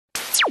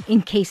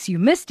in case you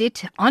missed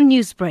it on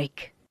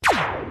Newsbreak.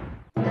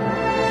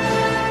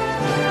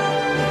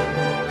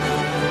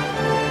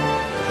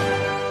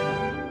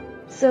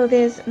 So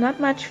there's not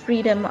much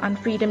freedom on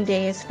Freedom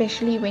Day,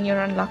 especially when you're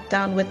on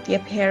lockdown with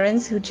your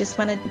parents who just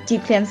want to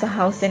deep cleanse the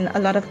house and a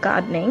lot of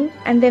gardening.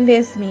 And then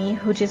there's me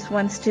who just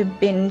wants to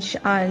binge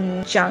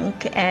on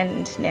junk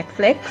and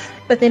Netflix.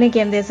 But then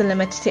again, there's a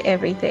limit to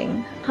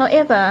everything.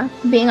 However,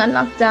 being on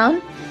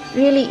lockdown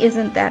really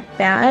isn't that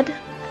bad.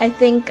 I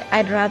think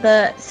I'd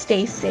rather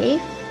stay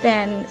safe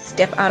than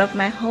step out of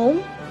my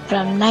home.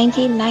 From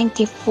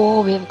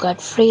 1994, we've got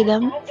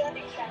freedom.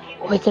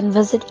 We can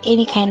visit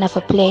any kind of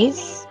a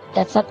place.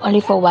 That's not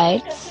only for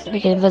whites.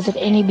 We can visit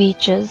any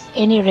beaches,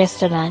 any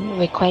restaurant.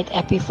 We're quite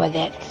happy for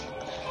that.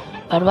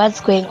 But what's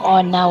going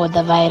on now with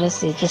the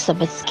virus is just a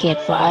bit scared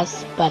for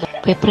us. But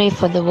we pray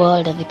for the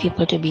world and the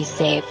people to be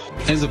safe.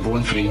 As a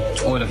born free,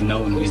 all I've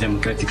known is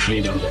democratic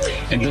freedom.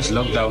 And this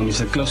lockdown is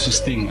the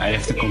closest thing I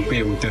have to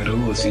compare with the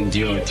rules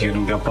endured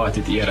during the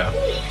apartheid era.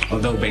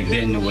 Although back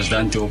then it was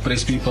done to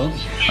oppress people,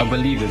 I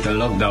believe that the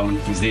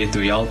lockdown is there to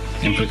help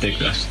and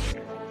protect us.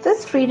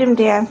 This Freedom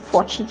Day,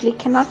 unfortunately,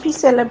 cannot be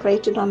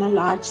celebrated on a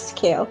large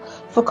scale,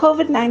 for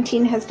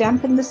COVID-19 has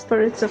dampened the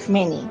spirits of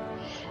many.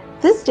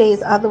 This day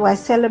is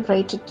otherwise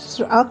celebrated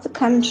throughout the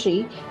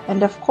country,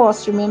 and of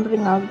course,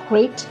 remembering our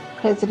great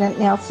President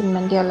Nelson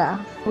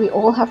Mandela. We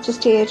all have to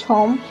stay at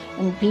home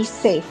and be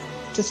safe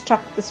to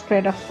stop the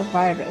spread of the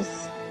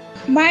virus.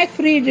 My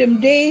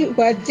Freedom Day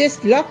was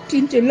just locked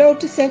into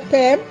Lotus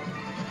FM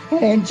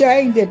and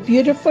enjoying the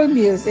beautiful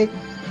music.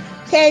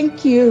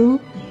 Thank you.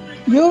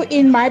 You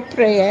in my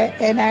prayer,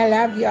 and I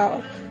love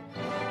y'all.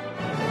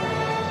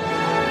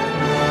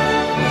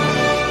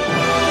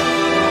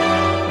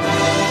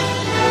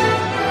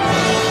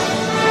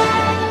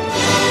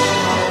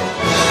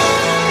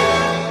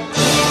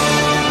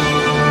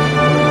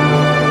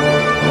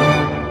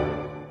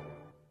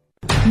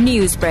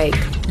 Newsbreak,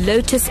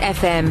 Lotus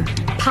FM,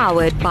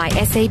 powered by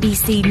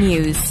SABC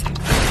News.